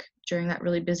work during that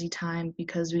really busy time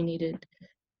because we needed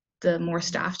the more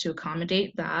staff to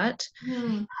accommodate that.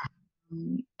 Hmm.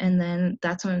 And then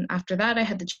that's when after that I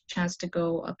had the chance to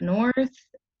go up north,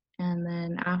 and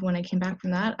then when I came back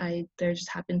from that, there just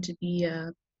happened to be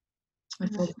a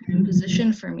full-time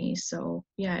position for me. So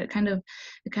yeah, it kind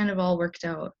of all worked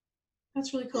out.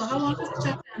 That's really cool. How long is the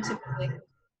shutdown typically?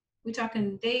 We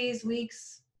talking days,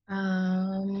 weeks?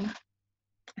 Um,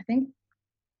 I think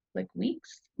like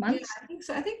weeks, Yeah, months. I think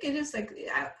so. I think it is like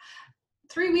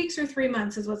 3 weeks or 3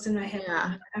 months is what's in my head.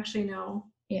 Yeah, Actually, no.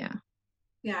 yeah,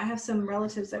 Yeah, I have some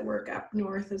relatives that work up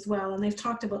north as well, and they've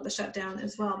talked about the shutdown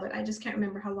as well, but I just can't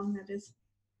remember how long that is.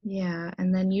 yeah.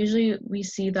 And then usually we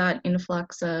see that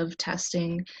influx of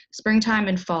testing springtime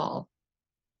and fall.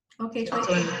 Okay, That's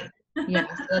when, yeah,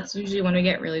 so that's usually when we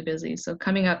get really busy. So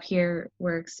coming up here,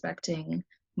 we're expecting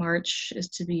March is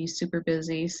to be super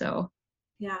busy. So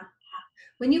yeah.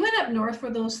 When you went up north for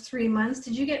those 3 months,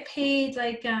 did you get paid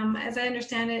like, as I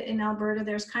understand it, in Alberta,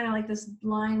 there's kind of like this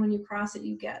line when you cross it,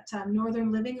 you get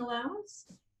Northern Living Allowance.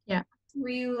 yeah, Were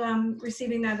you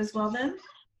receiving that as well then?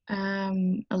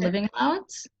 a living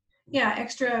allowance. Yeah,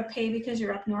 extra pay because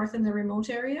you're up north in the remote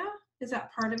area. Is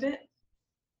that part of it?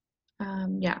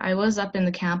 Yeah, I was up in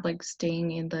the camp, like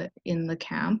staying in the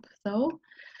camp though.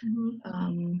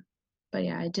 Mm-hmm. But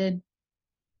yeah, I did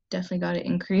definitely got an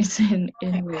increase in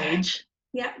wage.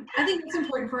 Yeah, I think it's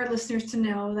important for our listeners to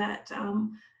know that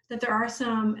there are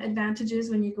some advantages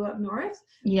when you go up north.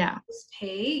 Yeah.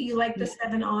 Pay, you like the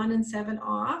 7 on and 7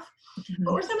 off. What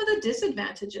Mhm. were some of the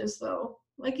disadvantages though?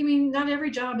 Like, I mean, not every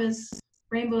job is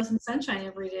rainbows and sunshine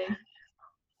every day.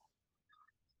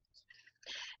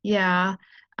 Yeah.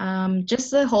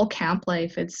 Just the whole camp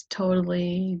life, it's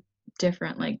totally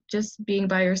different. Like just being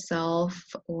by yourself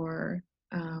or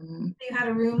You had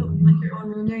a room, like your own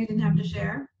room there, you didn't have to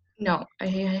share. no, I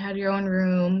had your own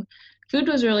room. Food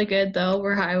was really good though,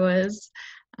 where I was.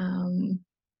 Um,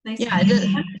 Nice. yeah,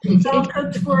 it, It's all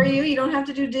cooked for you. You don't have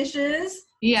to do dishes.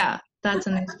 yeah, that's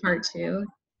a nice part too.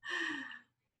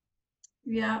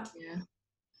 Yeah. Yeah.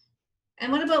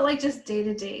 And what about like just day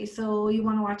to day? So you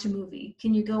want to watch a movie.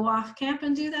 Can you go off camp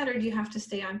and do that, or do you have to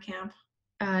stay on camp?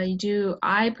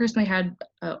 I personally had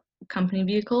a company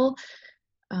vehicle,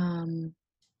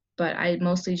 but I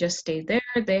mostly just stayed there.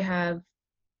 They have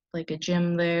like a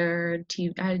gym there,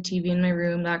 TV, I had a TV in my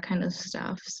room, that kind of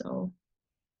stuff. So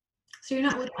So you're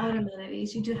not without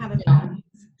amenities. You do have no, amenities.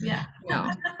 Yeah.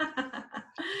 no.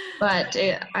 But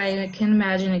I can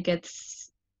imagine it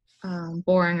gets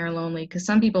boring or lonely because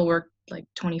some people work like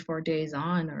 24 days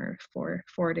on or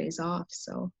four days off.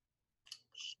 So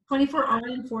 24 on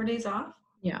and 4 days off?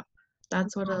 yeah,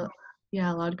 that's what a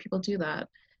lot of people do that.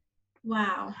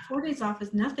 Wow, 4 days off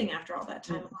is nothing after all that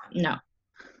time on. No.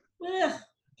 Ugh.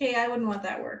 Okay, I wouldn't want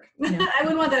that work. No. I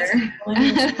wouldn't want that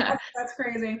schedule. That's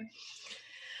crazy.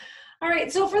 All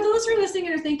right, so for those who are listening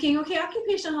and are thinking, okay,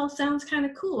 occupational health sounds kind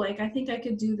of cool. Like, I think I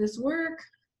could do this work.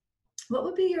 What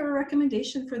would be your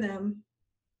recommendation for them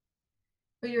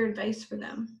or your advice for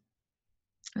them?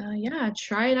 Yeah,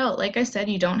 try it out. Like I said,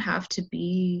 you don't have to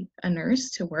be a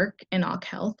nurse to work in Occ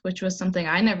Health, which was something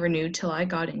I never knew till I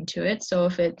got into it. So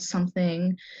if it's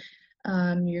something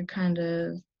you're kind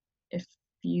of, if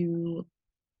you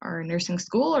are in nursing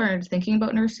school or thinking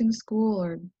about nursing school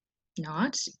or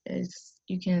not, is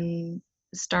you can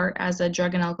start as a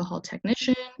drug and alcohol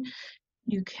technician.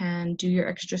 You can do your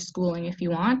extra schooling if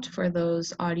you want for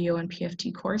those audio and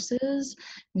PFT courses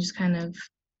and just kind of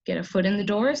get a foot in the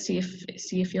door, see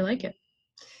if you like it.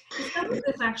 It sounds like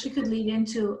this actually could lead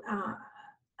into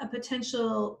a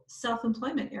potential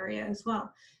self-employment area as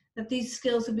well. That these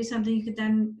skills would be something you could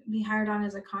then be hired on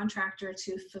as a contractor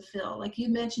to fulfill. Like you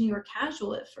mentioned, you were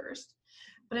casual at first,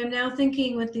 but I'm now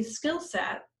thinking with this skill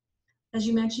set, as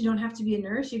you mentioned, you don't have to be a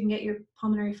nurse. You can get your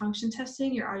pulmonary function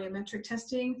testing, your audiometric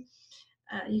testing.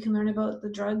 You can learn about the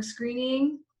drug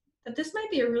screening. That this might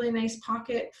be a really nice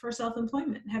pocket for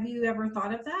self-employment. Have you ever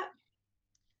thought of that?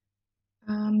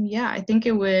 Yeah, I think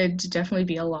it would definitely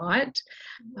be a lot.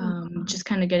 Just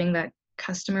kind of getting that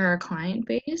customer or client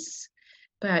base.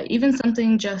 But even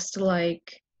something just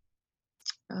like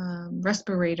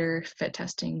respirator fit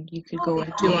testing, you could go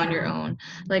and do on your own.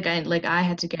 Like I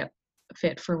had to get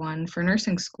fit for one for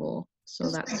nursing school, so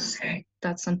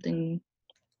that's something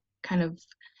kind of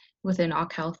within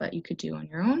Occ Health that you could do on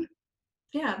your own.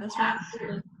 Yeah, that's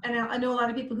right. And I know a lot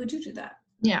of people who do that.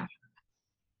 Yeah.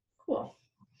 Cool.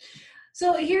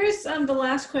 So here's the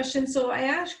last question. So I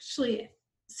actually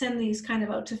send these kind of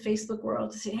out to Facebook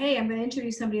world to say, hey, I'm going to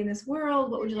interview somebody in this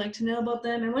world. What would you like to know about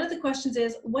them? And one of the questions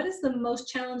is, what is the most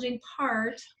challenging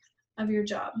part of your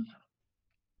job?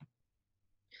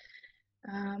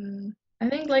 I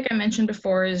think, like I mentioned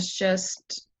before, is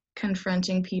just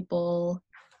confronting people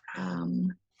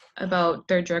about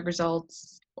their drug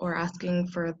results or asking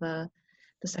for the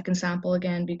second sample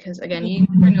again, because again, you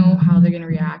never know how they're going to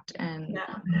react. And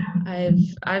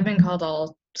I've been called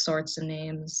all sorts of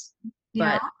names,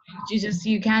 but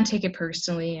you can't take it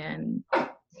personally. And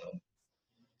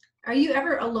are you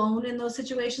ever alone in those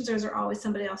situations, or is there always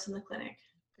somebody else in the clinic?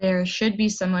 There should be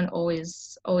someone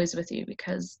always with you,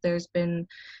 because there's been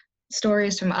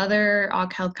stories from other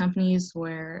Occ Health companies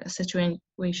where a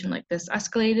situation like this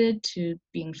escalated to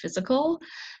being physical.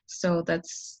 So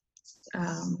that's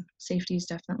safety is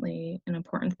definitely an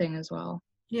important thing as well.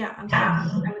 Yeah,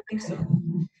 I would think so.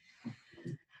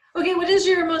 Okay, what is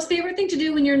your most favorite thing to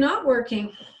do when you're not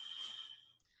working?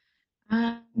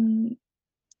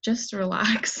 Just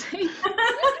relaxing.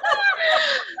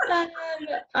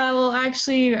 Well,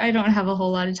 actually, I don't have a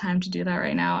whole lot of time to do that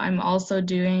right now. I'm also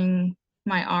doing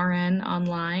my RN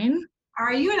online.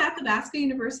 Are you at Athabasca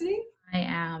University? I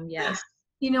am, yes.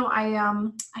 You know, I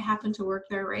happen to work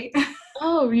there, right?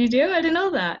 Oh, you do? I didn't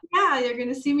know that. Yeah, you're going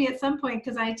to see me at some point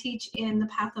because I teach in the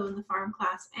patho and the pharm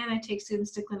class, and I take students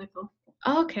to clinical.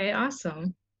 Okay,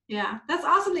 awesome. Yeah, that's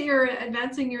awesome that you're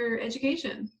advancing your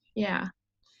education. Yeah.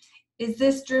 Is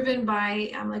this driven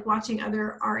by like watching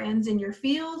other RNs in your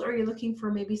field, or are you looking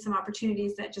for maybe some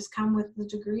opportunities that just come with the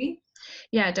degree?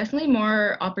 Yeah, definitely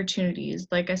more opportunities.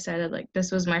 Like I said, like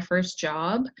this was my first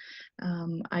job.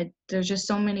 There's just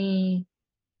so many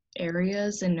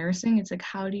areas in nursing. It's like,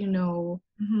 how do you know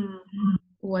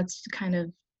what's kind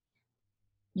of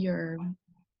your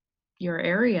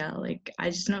area? Like, I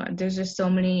just know there's just so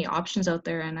many options out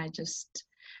there, and I just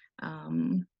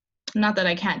not that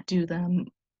I can't do them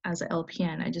as an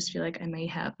LPN. I just feel like I may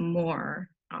have more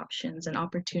options and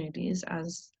opportunities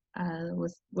as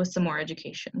with some more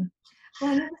education.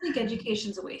 Well, I never think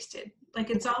education's wasted. Like,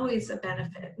 it's always a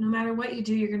benefit. No matter what you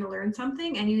do, you're going to learn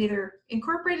something, and you either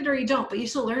incorporate it or you don't, but you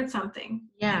still learn something.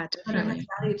 Yeah, definitely.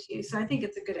 Value to you. So I think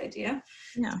it's a good idea.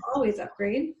 Yeah. Always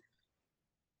upgrade.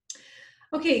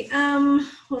 Okay. Well,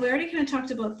 we already kind of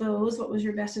talked about those. What was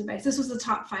your best advice? This was the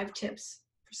top 5 tips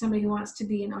for somebody who wants to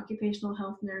be an occupational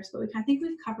health nurse, but I think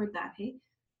we've covered that. Hey,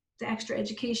 the extra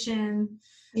education.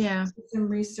 Yeah. Some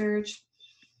research.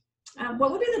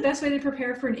 What would be the best way to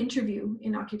prepare for an interview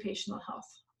in occupational health?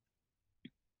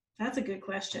 That's a good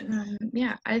question.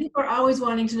 Yeah. People are always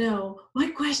wanting to know,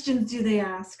 what questions do they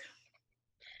ask?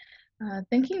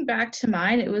 Thinking back to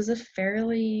mine, it was a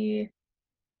fairly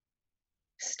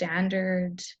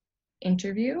standard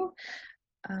interview.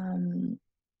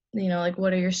 Like,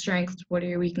 what are your strengths? What are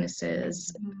your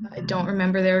weaknesses? I don't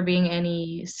remember there being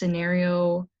any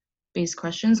scenario-based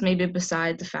questions, maybe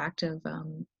beside the fact of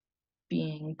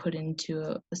being put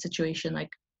into a situation like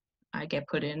I get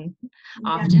put in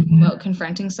often about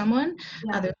confronting someone.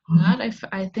 Yeah. Other than that,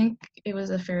 I think it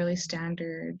was a fairly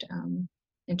standard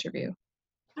interview.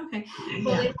 Okay.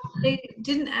 Well, Yeah. they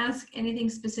didn't ask anything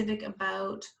specific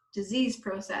about disease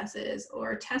processes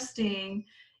or testing.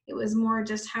 It was more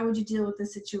just how would you deal with the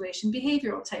situation,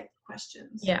 behavioral type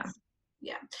questions. Yeah,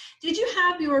 Yeah. Did you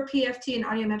have your PFT and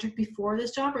audiometric before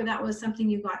this job, or that was something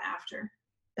you got after?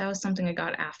 that was something I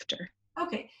got after.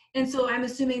 Okay. And so I'm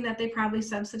assuming that they probably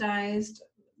subsidized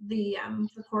the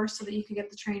course so that you could get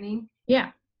the training.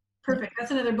 Yeah. Perfect.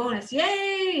 That's another bonus.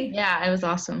 Yay! Yeah, it was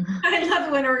awesome. I love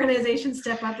it when organizations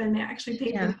step up and they actually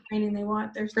pay for Yeah. the training they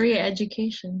want. There's Free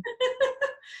education.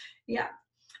 Yeah.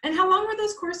 And how long were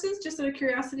those courses? Just out of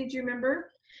curiosity, do you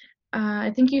remember?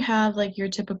 I think you have like your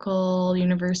typical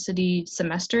university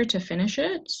semester to finish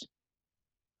it.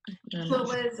 So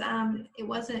it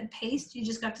wasn't paced. You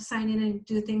just got to sign in and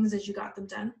do things as you got them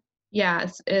done. Yeah,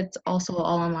 it's also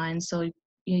all online, so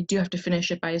you do have to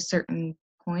finish it by a certain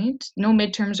point. No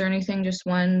midterms or anything, just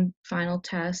one final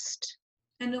test.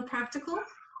 And no practical?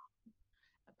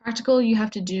 Practical, you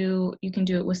can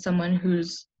do it with someone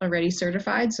who's already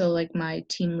certified. So like my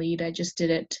team lead, I just did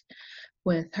it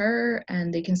with her,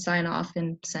 and they can sign off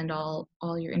and send all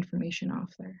your information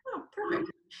off there. Oh,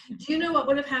 perfect. Do you know what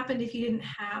would have happened if you didn't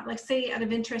have, like, say out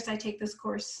of interest, I take this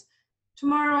course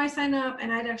tomorrow, I sign up,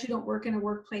 and I actually don't work in a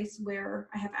workplace where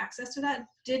I have access to that.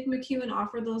 Did MacEwan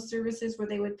offer those services where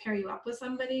they would pair you up with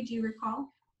somebody? Do you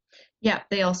recall? Yeah,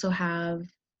 they also have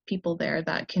people there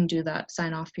that can do that,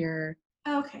 sign off your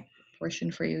Okay.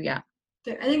 portion for you. Yeah.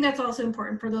 Good. I think that's also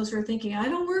important for those who are thinking, I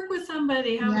don't work with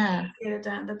somebody. How am I Yeah. going to get it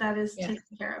done? That is Yeah.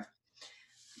 taken care of.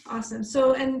 Awesome.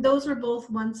 So, and those were both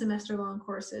 1 semester long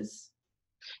courses.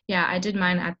 Yeah, I did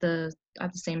mine at the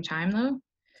same time though.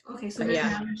 Okay, so But very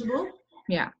yeah. manageable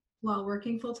Yeah. while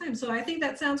working full time. So I think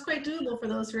that sounds quite doable for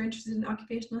those who are interested in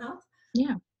occupational health.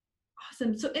 Yeah.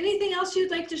 Awesome. So anything else you'd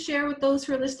like to share with those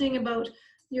who are listening about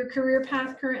your career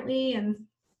path currently, and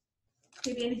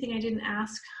maybe anything I didn't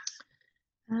ask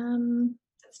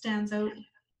that stands out?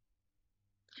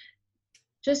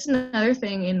 Just another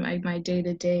thing in my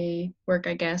day-to-day work,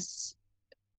 I guess,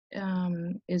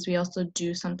 is we also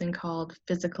do something called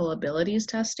physical abilities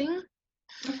testing.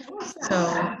 Okay, what's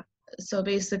that? So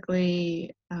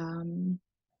basically,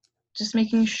 just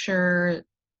making sure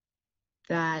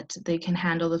that they can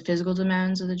handle the physical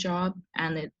demands of the job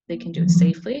and that they can do it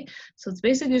safely. So it's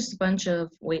basically just a bunch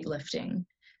of weightlifting.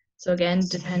 So again,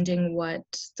 depending what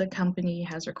the company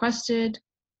has requested,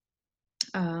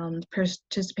 the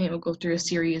participant will go through a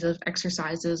series of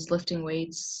exercises, lifting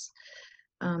weights,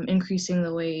 increasing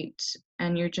the weight,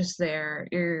 and you're just there.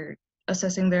 You're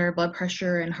assessing their blood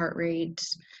pressure and heart rate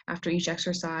after each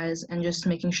exercise and just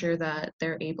making sure that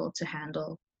they're able to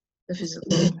handle the physical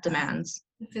demands.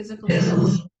 Physical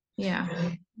demands. Yeah.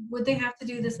 Would they have to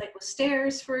do this like with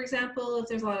stairs, for example, if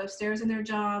there's a lot of stairs in their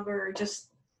job, or just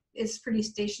it's pretty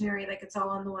stationary, like it's all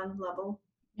on the one level?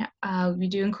 Yeah, we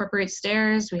do incorporate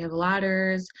stairs, we have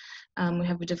ladders, we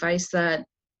have a device that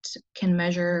can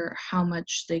measure how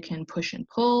much they can push and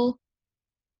pull,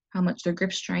 how much their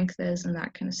grip strength is, and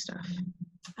that kind of stuff.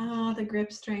 Oh, the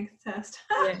grip strength test.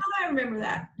 Yeah. I remember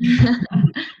that.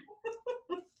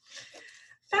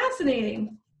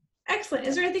 Fascinating. Excellent.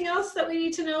 Is there anything else that we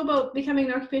need to know about becoming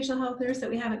an occupational health nurse that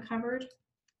we haven't covered?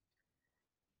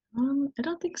 I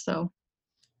don't think so.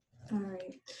 All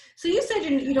right. So you said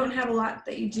you don't have a lot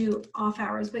that you do off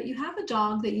hours, but you have a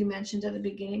dog that you mentioned at the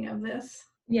beginning of this.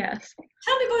 Yes.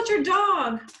 Tell me about your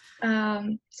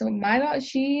dog. So my dog,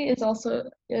 she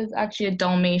is actually a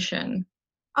Dalmatian.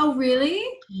 Oh, really?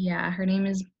 Yeah, her name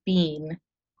is Bean.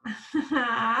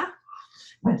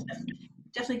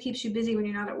 Definitely keeps you busy when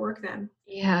you're not at work then.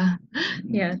 Yeah,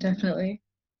 yeah, definitely.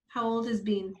 How old is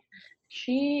Bean?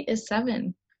 She is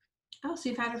 7. Oh, so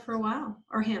you've had her for a while,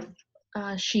 or him?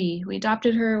 We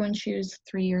adopted her when she was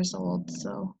 3 years old,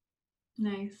 so.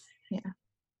 Nice. Yeah.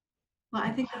 Well,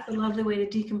 I think that's a lovely way to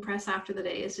decompress after the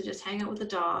day, is to just hang out with the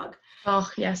dog. Oh,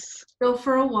 yes. Go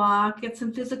for a walk, get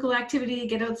some physical activity,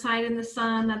 get outside in the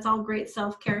sun. That's all great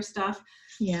self-care stuff.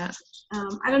 Yeah.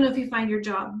 I don't know if you find your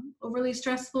job overly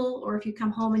stressful, or if you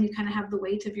come home and you kind of have the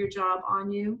weight of your job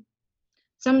on you.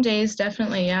 Some days,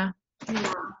 definitely, yeah.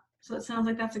 Yeah. So it sounds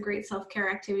like that's a great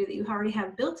self-care activity that you already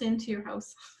have built into your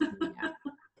house. Yeah.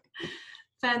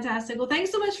 Fantastic. Well,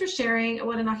 thanks so much for sharing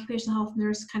what an occupational health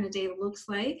nurse kind of day looks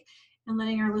like and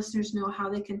letting our listeners know how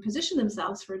they can position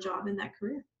themselves for a job in that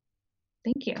career.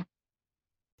 Thank you.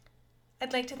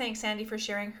 I'd like to thank Sandy for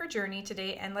sharing her journey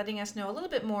today and letting us know a little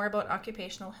bit more about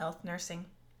occupational health nursing.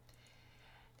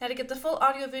 Now, to get the full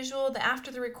audiovisual, the after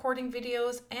the recording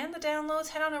videos, and the downloads,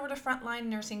 head on over to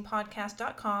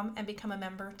frontlinenursingpodcast.com and become a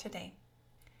member today.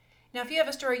 Now, if you have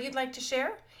a story you'd like to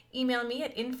share, email me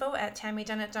at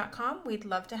info@tammydunnett.com. We'd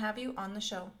love to have you on the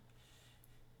show.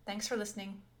 Thanks for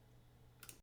listening.